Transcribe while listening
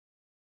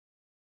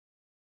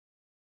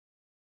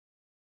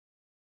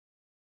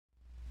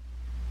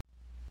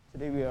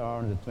Today we are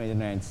on the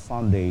 29th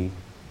Sunday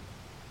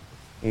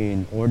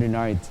in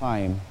Ordinary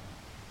Time.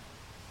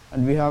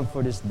 And we have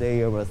for this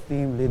day our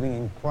theme, Living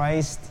in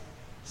Christ,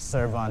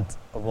 Servant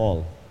of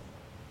All.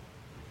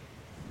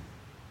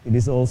 It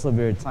is also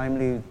very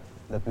timely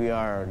that we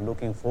are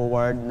looking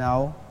forward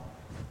now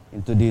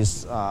into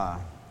this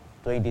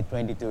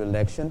 2022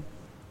 election.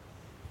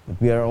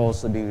 But we are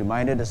also being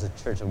reminded as a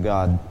Church of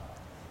God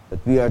that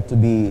we are to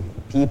be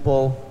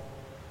people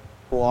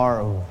who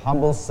are of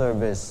humble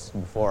service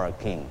before our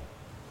King.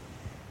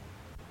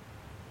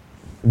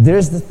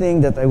 There's the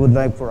thing that I would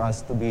like for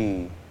us to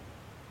be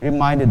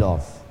reminded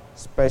of,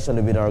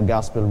 especially with our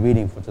gospel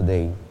reading for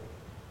today,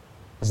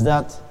 is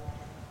that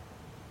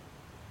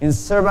in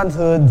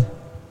servanthood,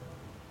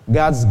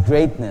 God's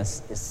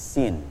greatness is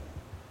seen,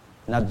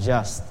 not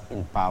just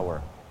in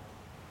power.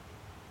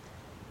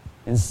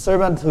 In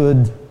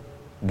servanthood,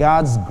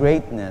 God's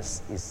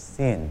greatness is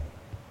seen,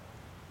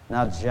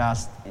 not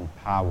just in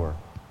power.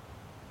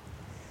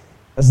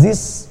 As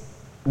this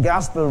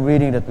gospel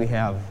reading that we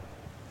have,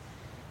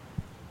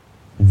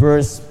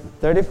 verse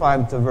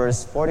 35 to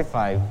verse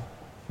 45,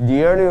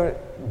 the earlier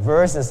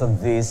verses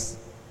of this,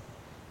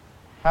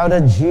 how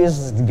that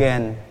Jesus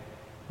again,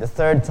 the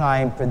third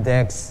time,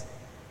 predicts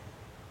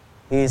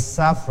his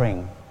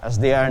suffering as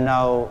they are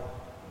now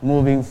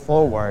moving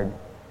forward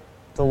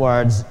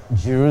towards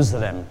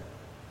Jerusalem.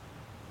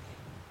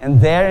 And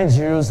there in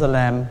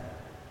Jerusalem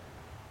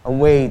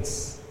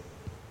awaits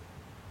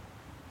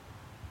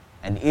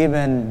and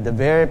even the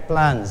very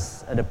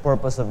plans and the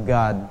purpose of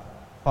God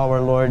for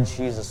our Lord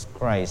Jesus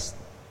Christ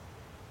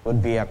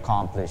would be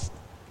accomplished.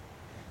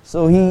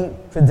 So he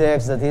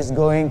predicts that he's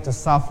going to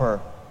suffer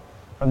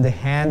from the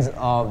hands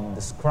of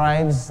the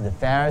scribes, the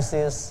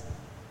Pharisees,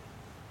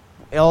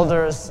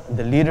 elders,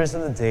 the leaders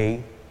of the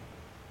day,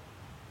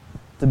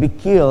 to be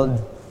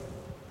killed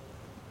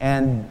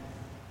and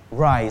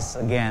rise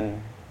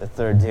again the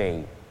third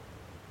day.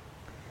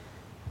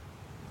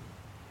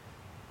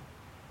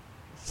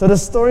 So the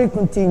story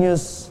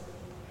continues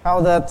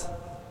how that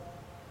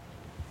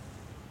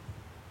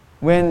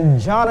when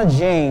John and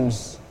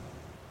James,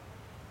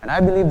 and I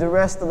believe the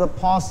rest of the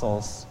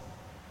apostles,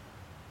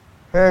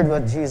 heard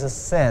what Jesus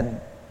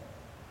said,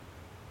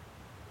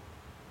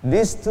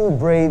 these two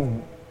brave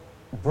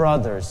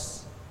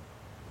brothers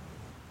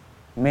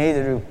made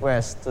a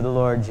request to the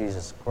Lord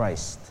Jesus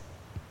Christ.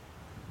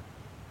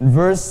 In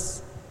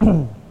verse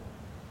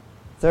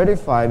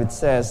 35 it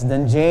says,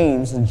 Then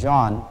James and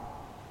John,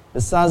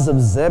 the sons of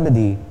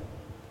Zebedee,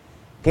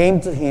 came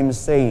to him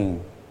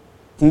saying,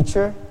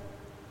 Teacher,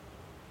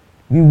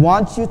 we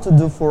want you to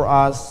do for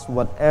us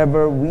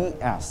whatever we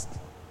ask.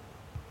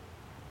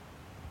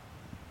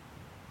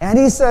 And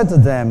he said to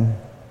them,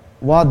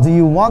 What do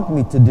you want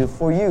me to do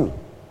for you?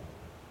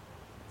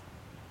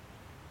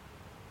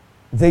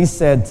 They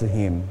said to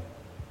him,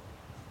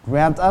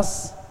 Grant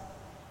us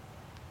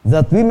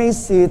that we may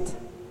sit,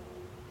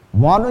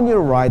 one on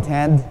your right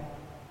hand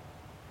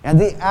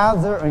and the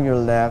other on your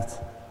left,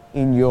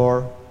 in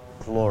your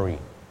glory.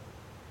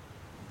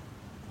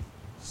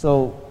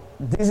 So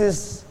this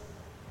is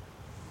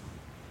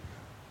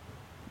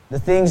the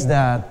things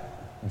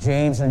that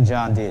James and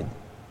John did.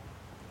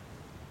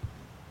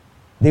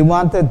 They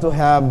wanted to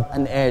have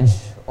an edge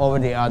over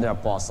the other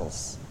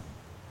apostles.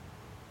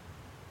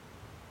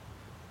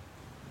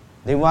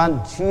 They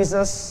want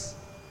Jesus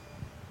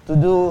to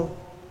do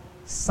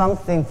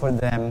something for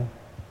them,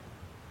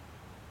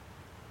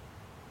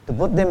 to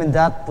put them in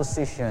that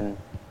position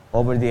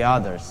over the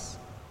others.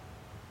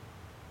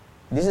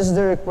 This is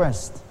the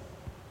request.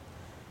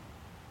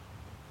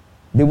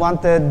 They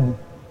wanted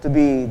to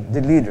be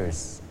the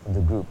leaders of the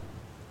group.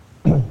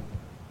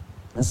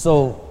 And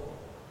so,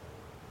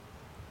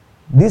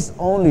 this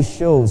only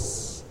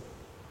shows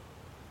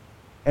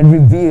and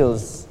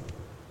reveals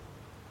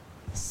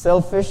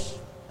selfish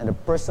and the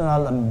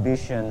personal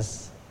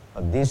ambitions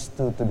of these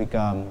two to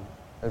become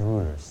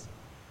rulers.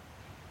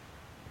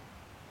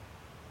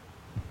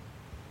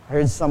 I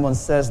heard someone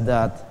says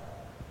that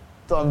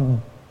to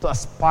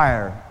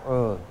aspire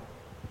or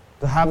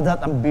to have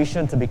that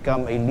ambition to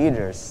become a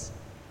leader is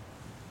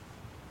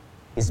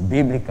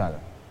biblical.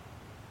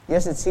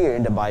 Yes, it's here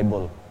in the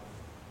Bible.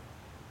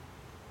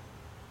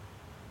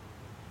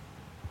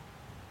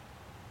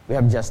 We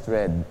have just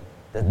read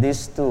that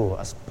these two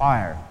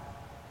aspire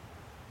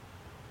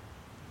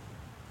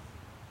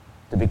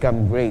to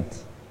become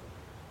great.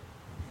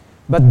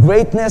 But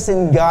greatness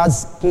in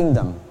God's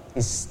kingdom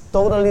is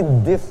totally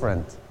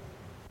different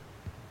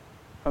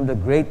from the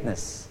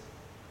greatness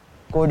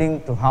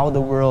according to how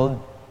the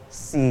world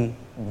see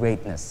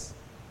greatness.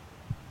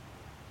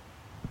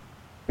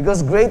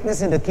 Because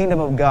greatness in the kingdom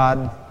of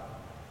God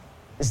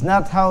is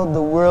not how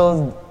the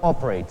world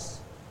operates.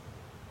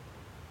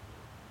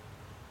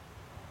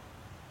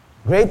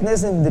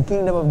 Greatness in the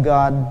kingdom of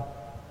God,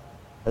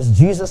 as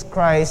Jesus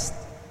Christ,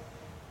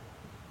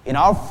 in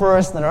our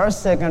first and our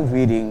second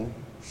reading,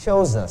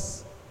 shows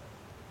us.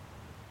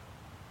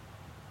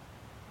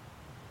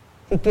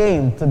 He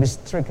came to be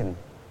stricken,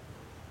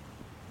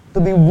 to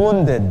be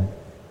wounded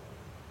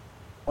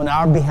on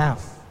our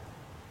behalf.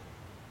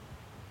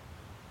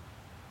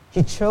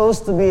 He chose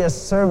to be a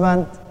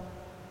servant.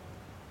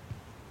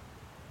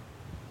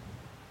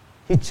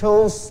 He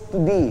chose to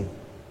be,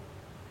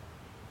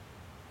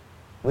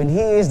 when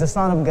He is the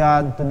Son of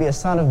God, to be a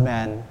Son of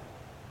Man,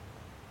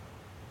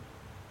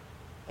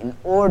 in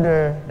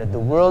order that the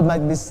world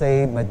might be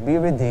saved, might be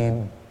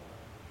redeemed,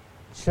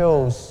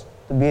 chose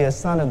to be a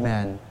Son of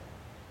Man,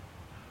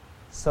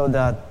 so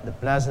that the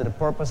plans and the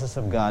purposes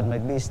of God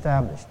might be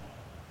established.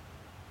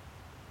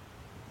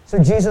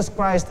 So Jesus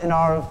Christ in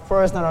our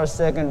first and our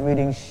second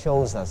reading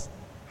shows us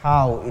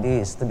how it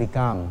is to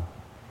become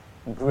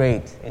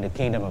great in the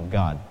kingdom of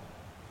God.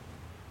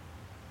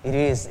 It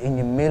is in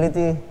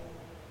humility,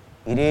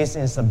 it is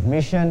in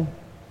submission,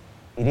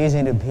 it is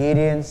in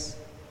obedience,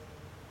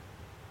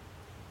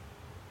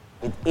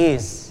 it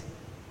is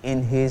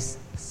in His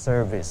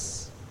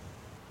service.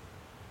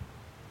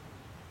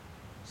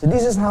 So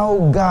this is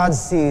how God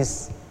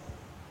sees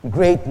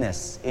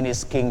greatness in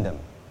His kingdom.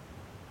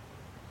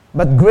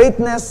 But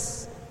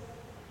greatness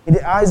in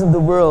the eyes of the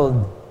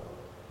world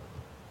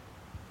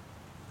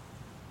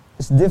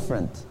is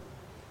different.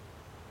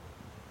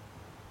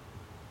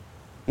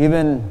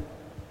 Even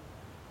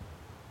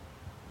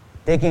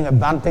taking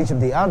advantage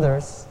of the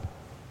others,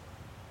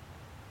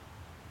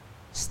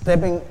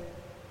 stepping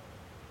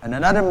on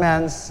another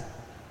man's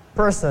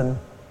person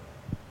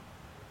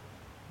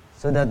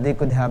so that they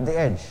could have the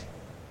edge.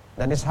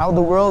 That is how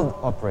the world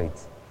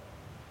operates.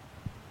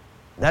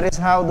 That is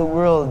how the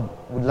world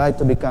would like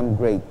to become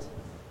great.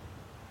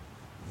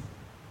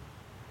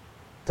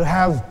 To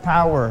have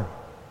power,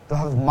 to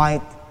have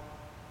might,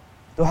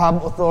 to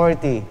have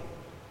authority,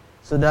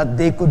 so that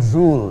they could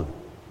rule.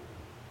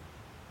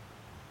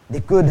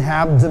 They could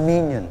have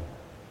dominion.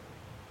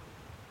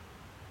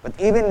 But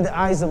even in the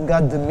eyes of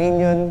God,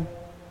 dominion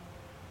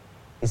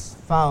is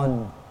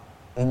found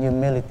in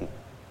humility.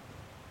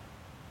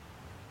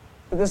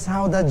 Because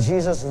how does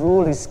Jesus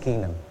rule His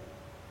kingdom?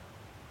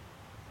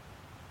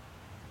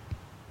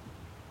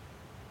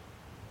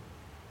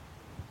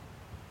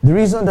 The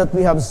reason that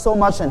we have so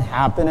much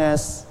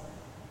unhappiness,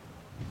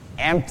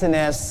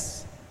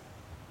 emptiness,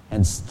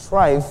 and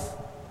strife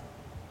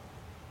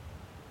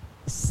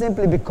is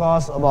simply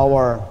because of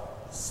our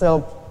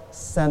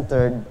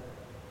self-centered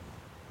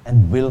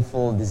and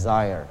willful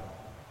desire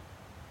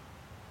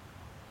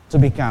to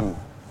become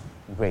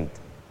great.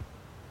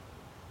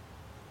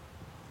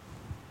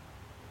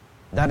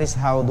 That is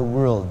how the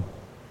world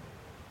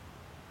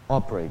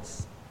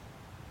operates.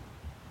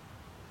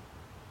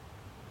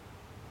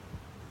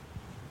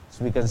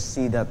 So we can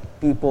see that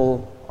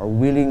people are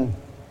willing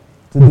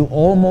to do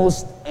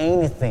almost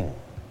anything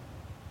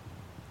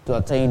to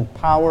attain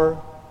power,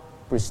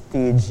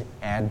 prestige,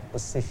 and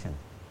position.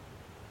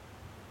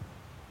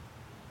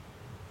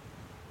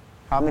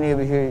 How many of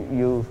you here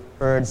you've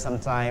heard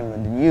sometime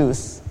in the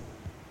news,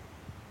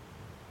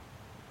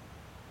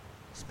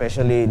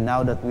 especially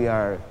now that we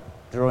are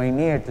drawing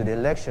near to the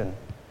election,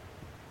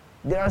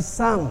 there are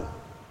some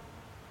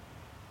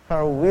who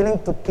are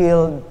willing to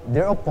kill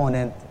their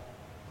opponent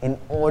in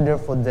order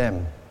for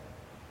them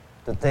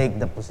to take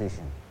the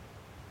position.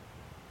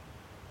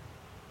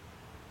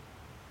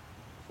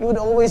 You would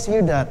always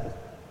hear that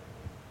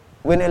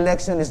when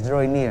election is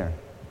drawing near.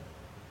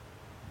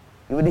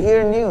 You would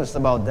hear news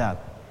about that.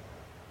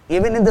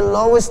 Even in the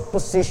lowest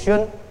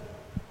position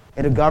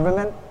in the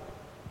government,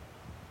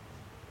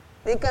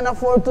 they can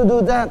afford to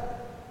do that.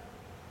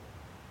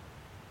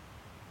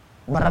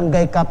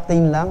 Barangay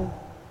captain lang,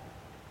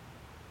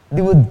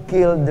 they would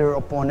kill their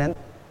opponent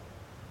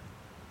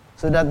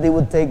so that they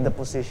would take the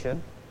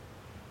position.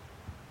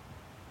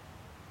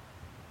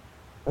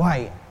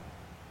 Why?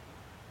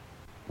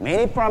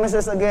 Many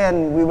promises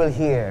again we will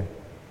hear.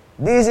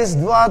 This is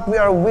what we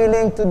are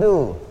willing to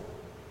do.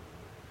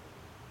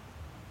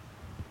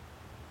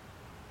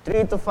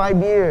 3 to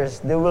 5 years,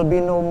 there will be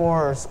no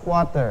more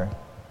squatter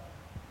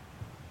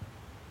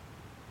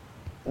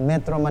in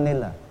Metro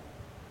Manila.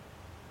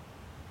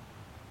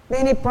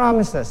 Many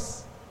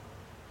promises.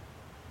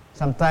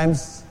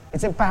 Sometimes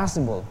it's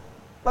impossible.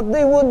 But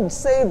they would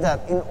say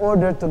that in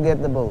order to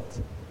get the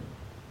vote.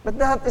 But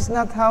that is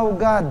not how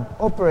God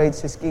operates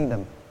His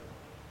kingdom.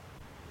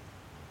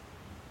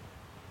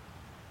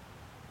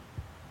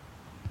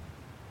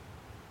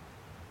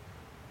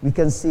 We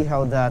can see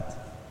how that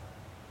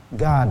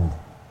God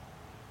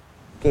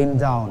came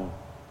down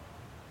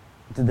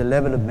to the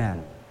level of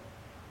man,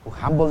 who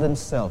humbled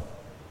Himself,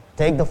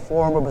 take the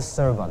form of a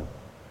servant.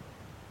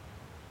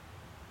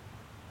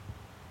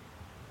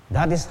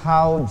 That is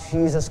how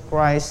Jesus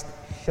Christ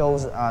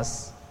shows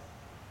us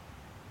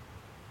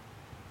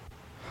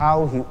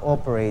how He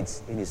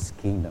operates in His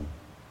kingdom.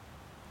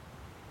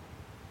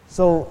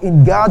 So,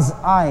 in God's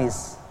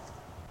eyes,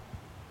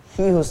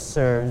 he who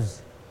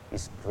serves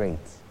is great.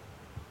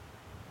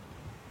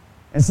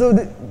 And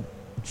so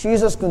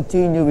Jesus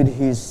continued with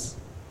His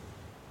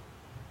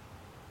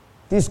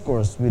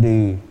discourse with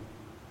the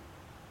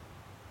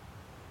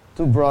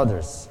two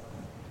brothers.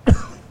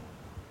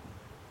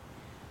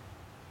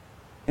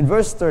 In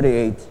verse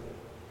 38,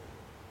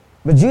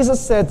 but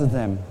Jesus said to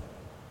them,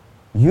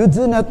 "You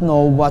do not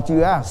know what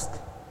you ask.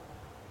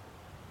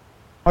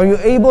 Are you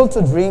able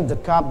to drink the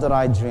cup that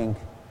I drink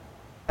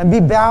and be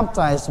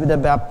baptized with the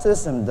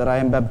baptism that I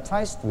am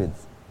baptized with?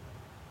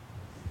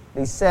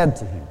 They said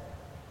to him,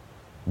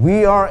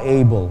 we are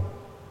able.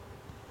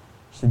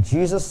 So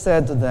Jesus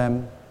said to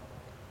them,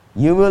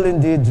 you will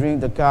indeed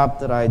drink the cup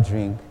that I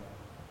drink,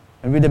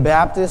 and with the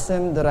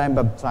baptism that I am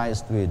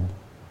baptized with,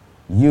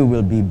 you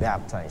will be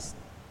baptized.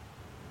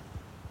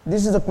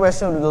 This is the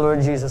question of the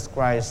Lord Jesus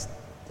Christ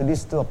to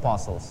these two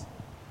apostles.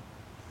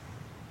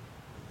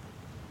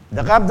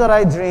 The cup that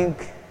I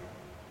drink,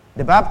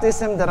 the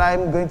baptism that I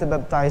am going to be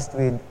baptized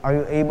with, are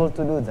you able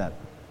to do that?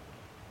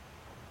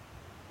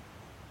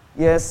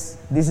 Yes,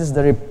 this is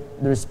the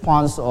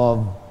response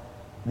of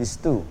these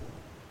two.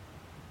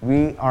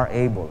 We are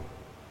able.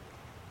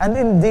 And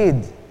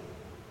indeed,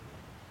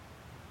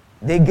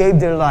 they gave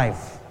their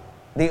life.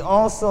 They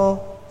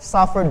also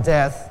suffered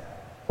death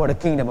for the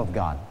kingdom of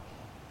God,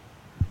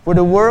 for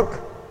the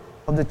work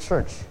of the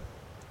church.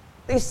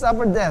 They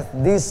suffered death.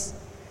 These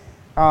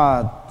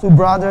two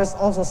brothers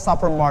also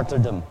suffered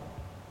martyrdom.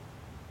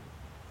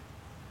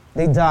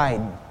 They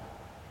died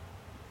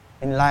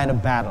in line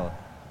of battle.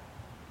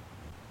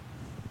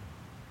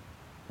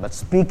 But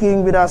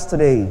speaking with us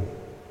today,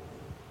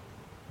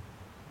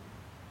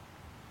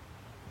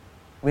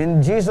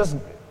 when Jesus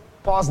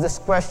posed this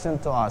question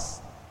to us,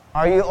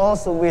 are you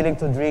also willing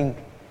to drink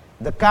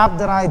the cup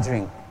that I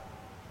drink?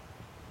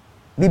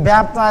 Be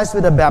baptized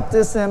with the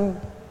baptism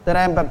that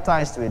I am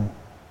baptized with.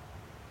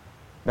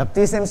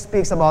 Baptism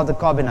speaks about the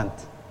covenant.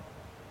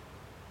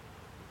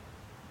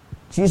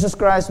 Jesus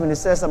Christ, when he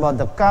says about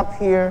the cup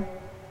here,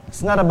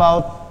 it's not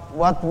about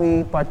what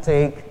we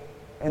partake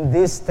in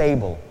this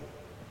table.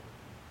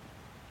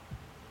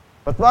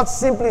 But what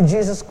simply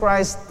Jesus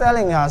Christ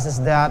telling us is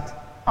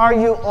that, are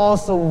you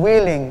also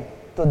willing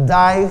to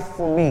die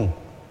for me?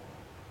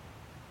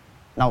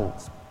 Now,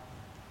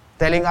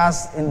 telling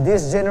us in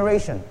this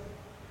generation,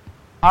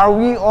 are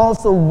we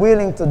also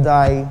willing to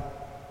die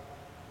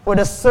for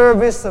the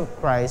service of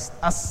Christ,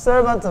 a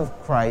servant of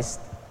Christ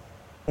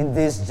in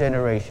this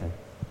generation?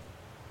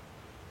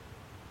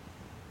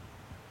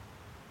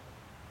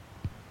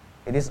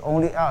 It is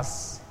only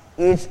us,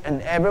 each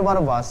and every one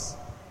of us,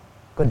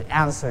 could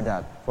answer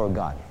that for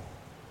God.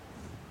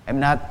 I'm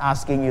not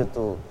asking you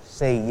to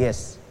say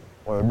yes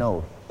or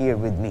no here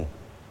with me.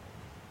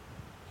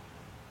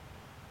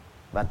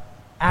 But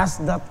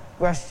ask that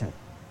question.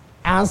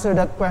 Answer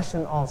that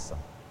question also.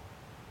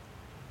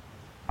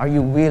 Are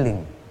you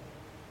willing?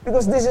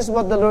 Because this is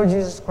what the Lord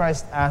Jesus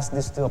Christ asked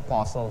these two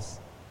apostles.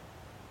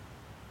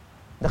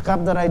 The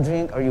cup that I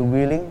drink, are you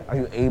willing? Are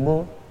you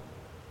able?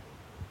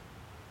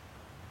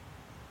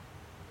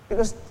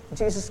 Because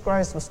Jesus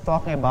Christ was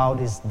talking about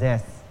his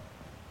death,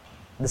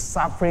 the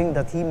suffering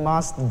that he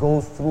must go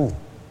through.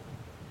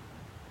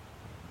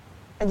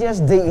 And yes,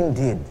 they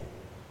indeed.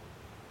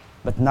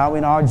 But now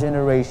in our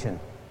generation,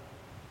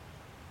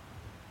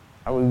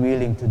 are we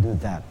willing to do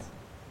that?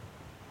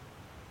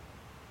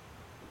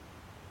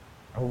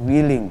 Are we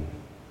willing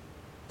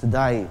to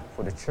die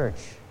for the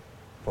church,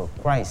 for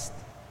Christ?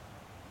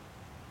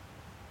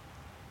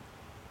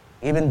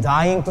 Even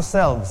dying to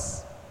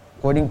selves,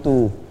 according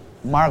to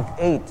Mark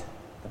 8 that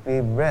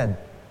we've read.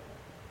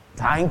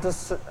 Dying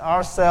to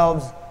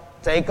ourselves,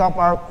 take up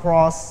our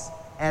cross,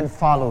 and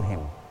follow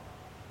him.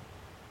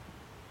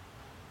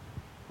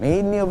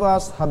 Many of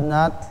us have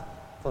not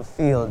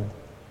fulfilled,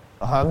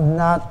 or have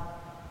not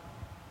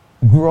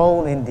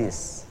grown in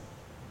this.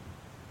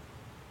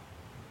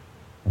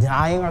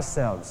 Dying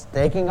ourselves,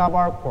 taking up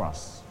our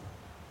cross,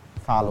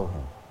 follow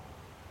him.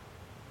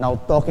 Now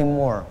talking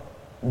more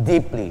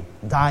deeply,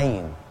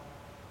 dying.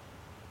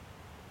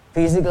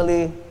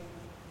 Physically,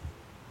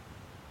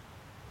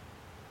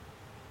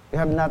 we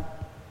have not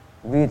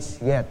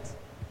reached yet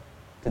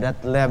to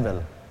that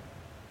level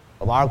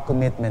of our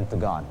commitment to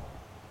God.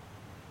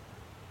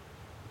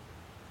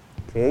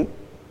 Okay?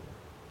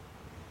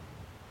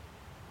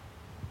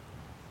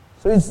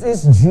 So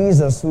it's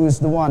Jesus who is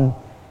the one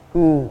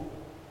who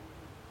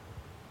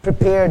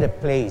prepared a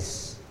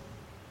place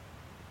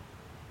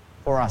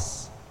for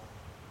us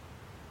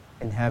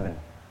in heaven.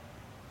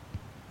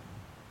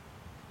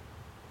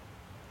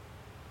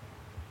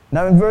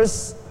 Now in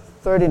verse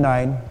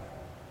 39,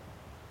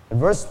 in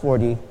verse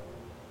 40,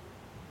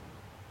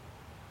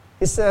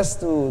 he says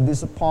to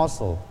this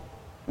apostle,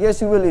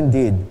 yes, you will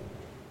indeed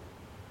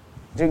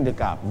drink the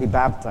cup, be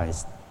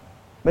baptized.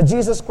 But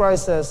Jesus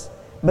Christ says,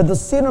 but the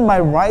sin on my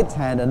right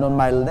hand and on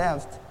my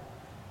left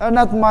are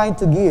not mine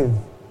to give,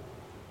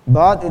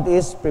 but it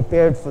is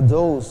prepared for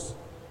those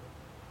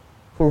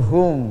for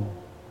whom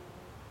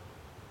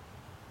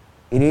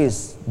it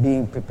is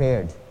being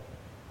prepared.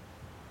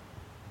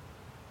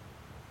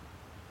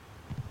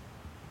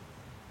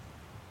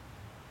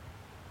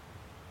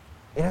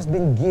 It has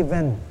been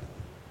given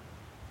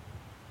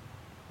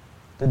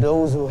to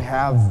those who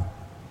have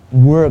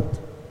worked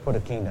for the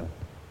kingdom.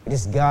 It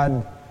is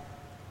God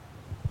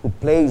who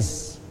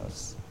placed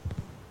us.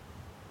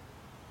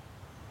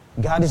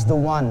 God is the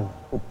one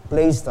who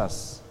placed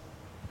us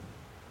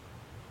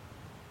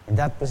in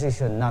that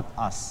position, not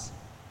us.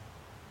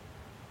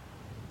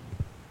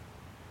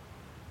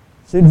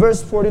 So in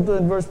verse 42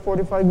 and verse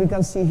 45, we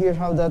can see here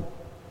how that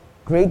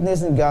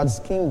greatness in God's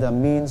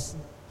kingdom means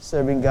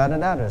serving God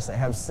and others. I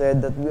have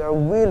said that we are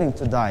willing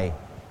to die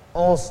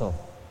also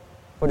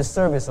for the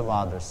service of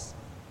others.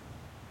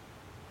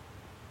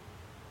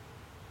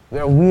 We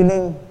are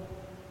willing,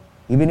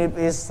 even if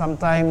it's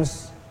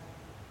sometimes,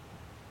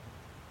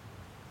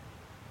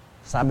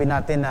 sabi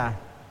natin na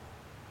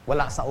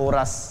wala sa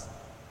oras.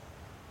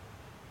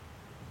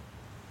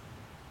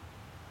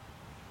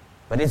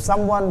 But if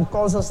someone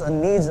calls us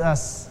and needs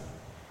us,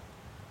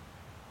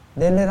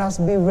 then let us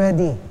be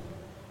ready.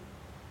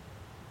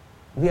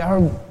 We are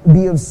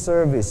be of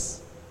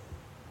service.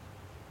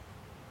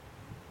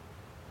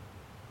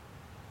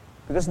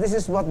 Because this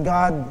is what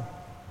God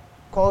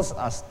calls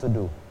us to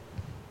do.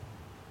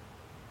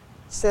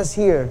 It says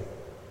here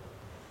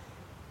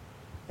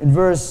in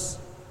verse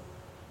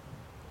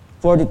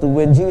 42,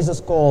 when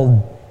Jesus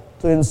called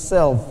to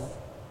himself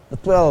the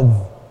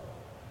 12,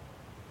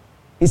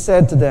 he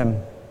said to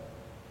them,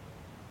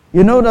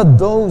 "You know that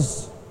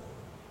those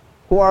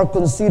who are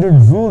considered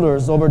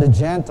rulers over the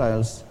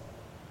Gentiles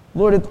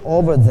lord it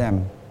over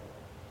them,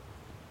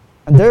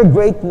 and their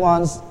great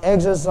ones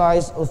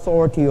exercise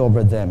authority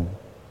over them."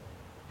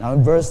 Now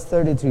in verse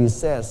 33 it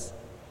says,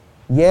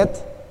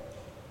 "Yet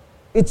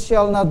it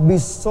shall not be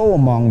so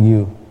among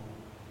you,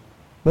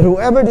 but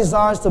whoever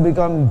desires to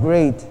become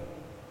great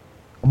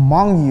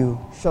among you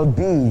shall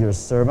be your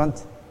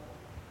servant,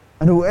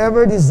 and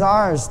whoever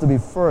desires to be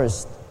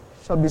first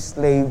shall be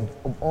slave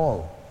of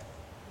all."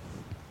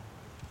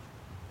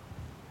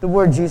 The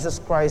word Jesus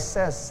Christ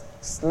says,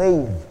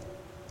 slave.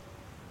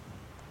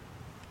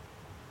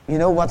 You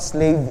know what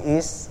slave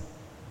is?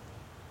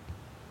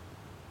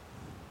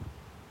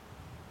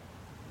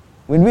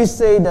 When we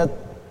say that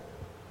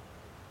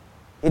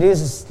it is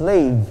a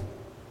slave,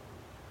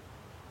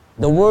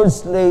 the word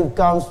slave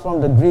comes from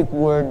the Greek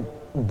word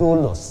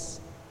doulos.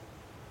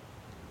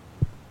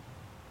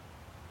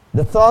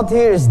 The thought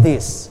here is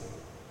this,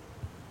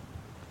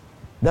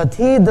 that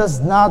he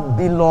does not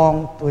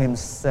belong to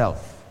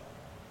himself.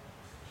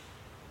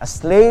 A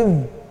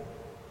slave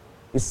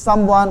is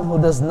someone who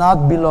does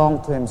not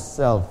belong to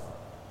himself,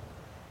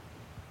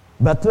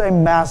 but to a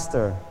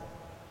master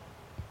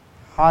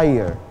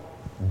higher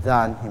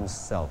than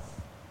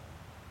himself.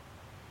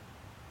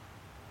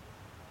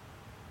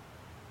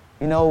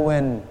 You know,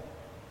 when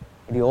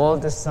in the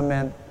Old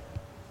Testament,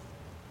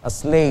 a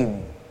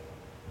slave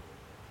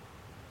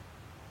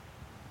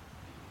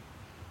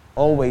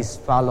always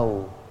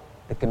follow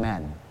the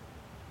command.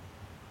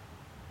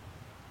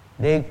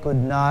 They could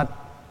not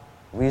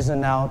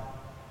reason out.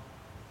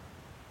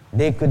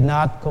 They could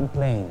not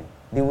complain.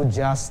 They would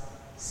just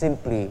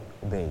simply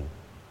obey.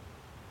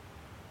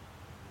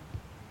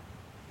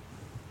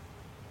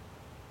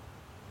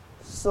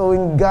 So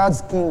in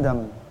God's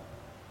kingdom,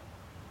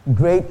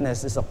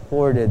 greatness is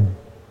accorded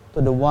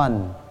to the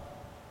one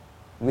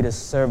with a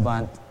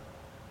servant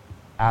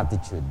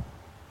attitude,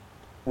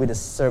 with a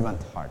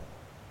servant heart.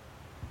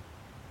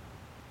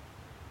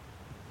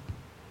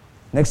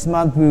 Next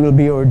month, we will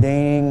be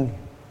ordaining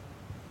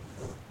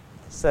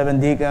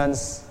 7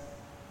 deacons,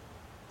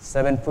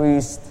 7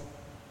 priests.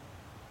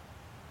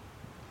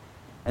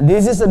 And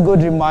this is a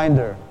good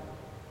reminder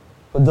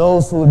for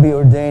those who will be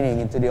ordaining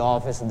into the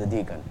office of the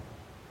deacon,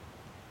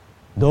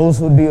 those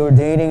who will be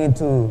ordaining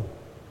into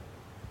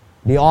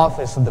the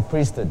office of the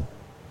priesthood.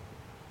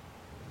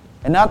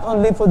 And not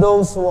only for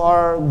those who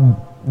are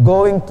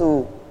going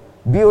to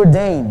be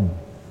ordained,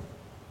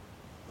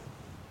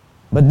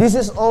 but this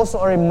is also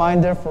a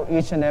reminder for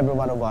each and every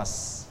one of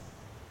us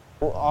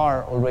who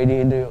are already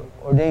in the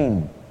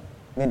ordained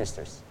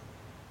ministers,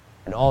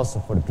 and also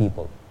for the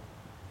people,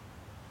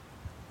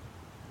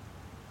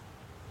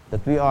 that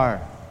we are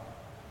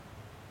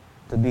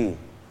to be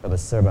of a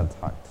servant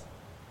heart.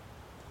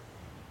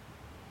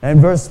 And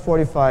in verse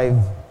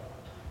 45,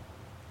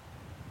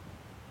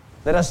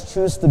 let us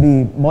choose to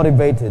be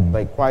motivated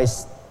by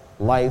Christ's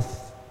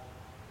life,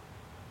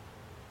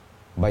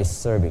 by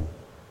serving.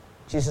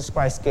 Jesus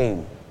Christ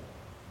came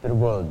to the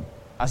world,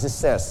 as it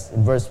says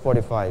in verse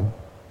 45,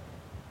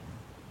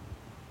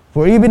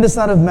 "For even the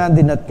Son of Man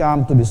did not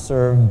come to be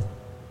served,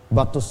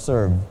 but to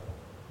serve,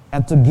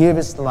 and to give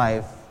his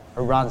life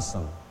a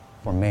ransom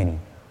for many."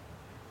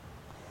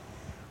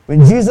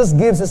 When Jesus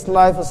gives his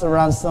life as a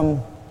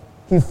ransom,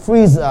 he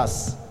frees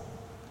us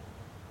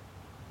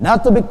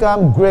not to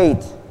become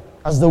great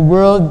as the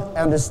world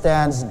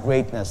understands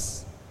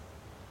greatness,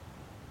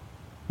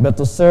 but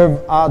to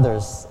serve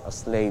others as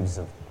slaves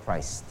of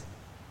Christ.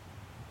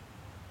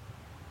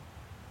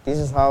 This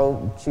is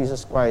how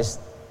Jesus Christ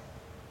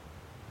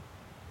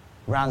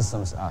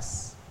ransoms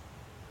us.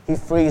 He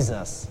frees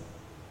us,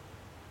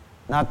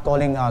 not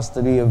calling us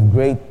to be of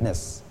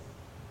greatness,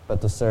 but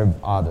to serve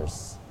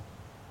others.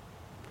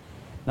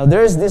 Now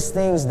there's these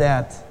things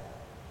that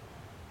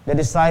the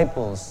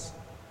disciples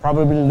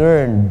probably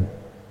learned,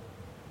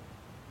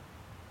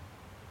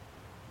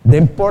 the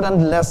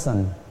important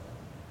lesson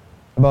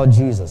about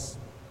Jesus,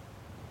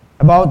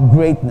 about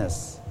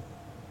greatness,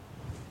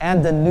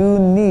 and the new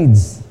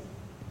needs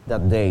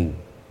that day.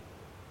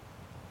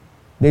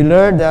 They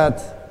learned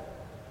that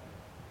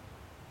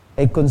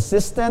a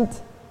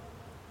consistent,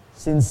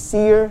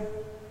 sincere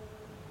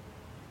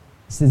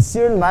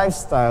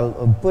lifestyle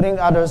of putting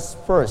others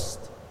first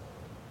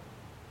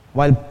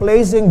while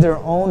placing their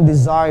own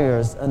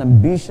desires and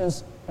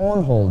ambitions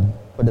on hold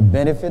for the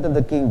benefit of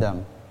the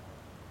kingdom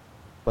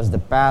was the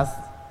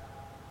path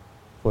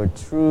for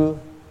true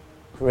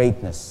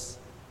greatness.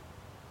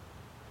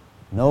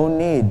 No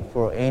need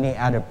for any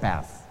other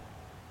path.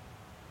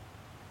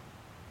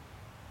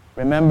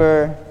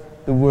 Remember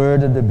the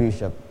word of the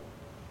bishop.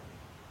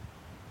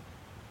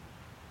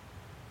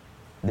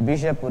 The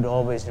bishop would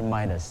always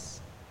remind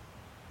us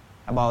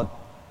about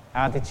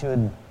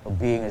attitude of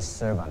being a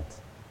servant.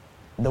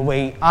 The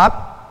way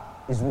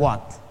up is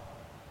what?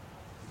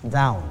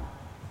 Down.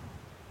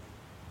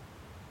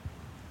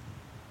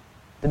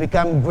 To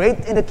become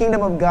great in the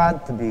kingdom of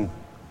God, to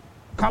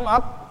come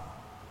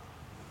up,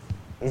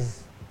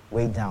 is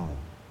way down.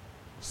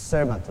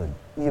 Servanthood,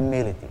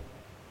 humility.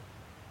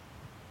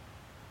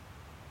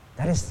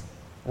 That is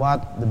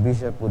what the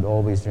bishop would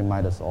always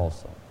remind us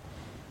also.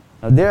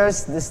 Now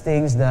there's these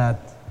things that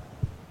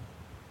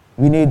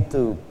we need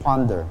to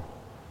ponder.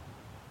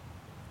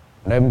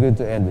 And I'm going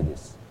to end with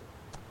this.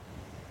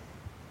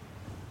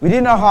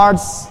 Within our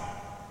hearts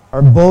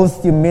are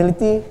both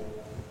humility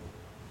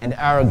and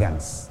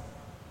arrogance.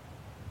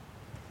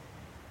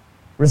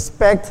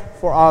 Respect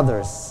for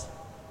others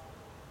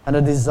and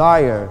a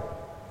desire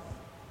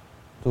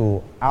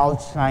to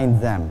outshine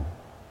them.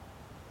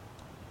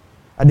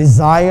 A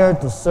desire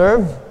to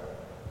serve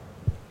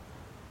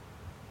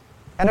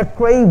and a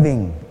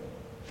craving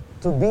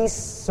to be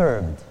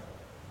served.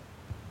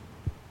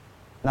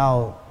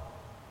 Now,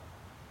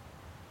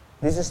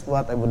 this is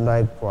what I would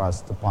like for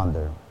us to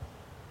ponder.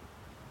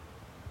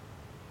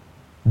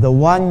 The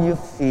one you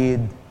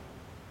feed,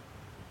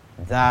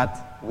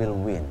 that will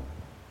win.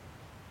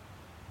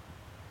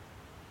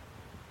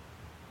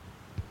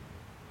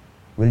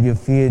 Will you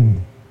feed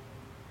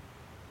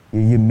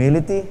your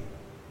humility,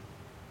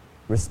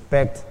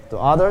 respect to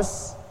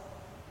others,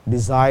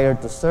 desire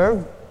to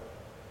serve?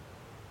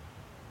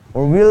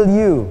 Or will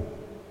you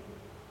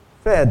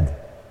feed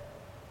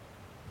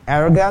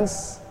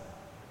arrogance,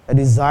 a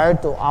desire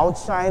to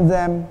outshine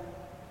them,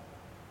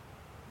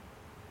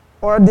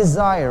 or a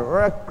desire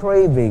or a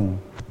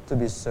craving to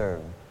be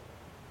served?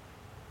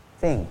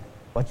 Think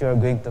what you are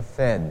going to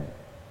feed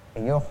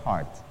in your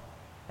heart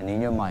and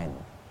in your mind.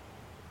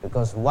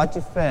 Because what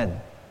you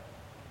fed,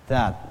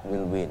 that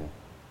will win.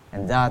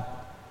 And that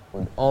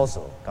would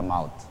also come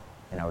out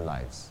in our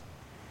lives.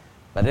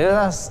 But let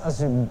us,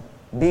 as we're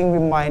being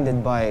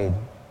reminded by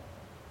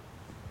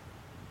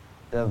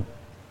the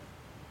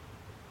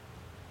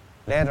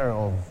letter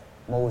of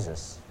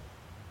Moses,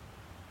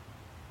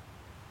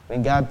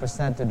 when God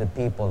presented the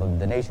people of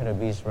the nation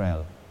of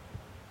Israel,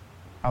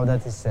 how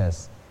that it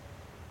says,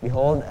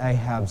 "Behold, I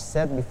have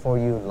set before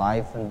you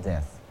life and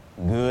death,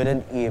 good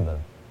and evil."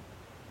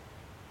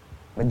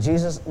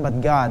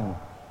 But God,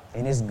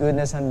 in His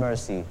goodness and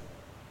mercy,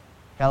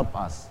 help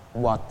us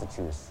what to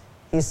choose.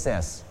 He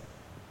says,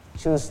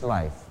 choose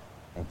life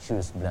and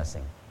choose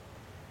blessing.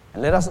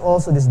 And let us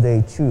also this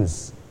day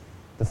choose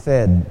to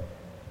feed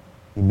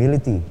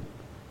humility,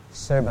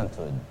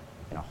 servanthood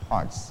in our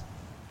hearts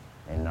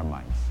and in our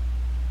minds.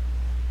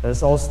 Let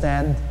us all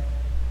stand.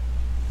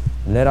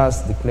 Let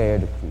us declare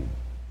the creed.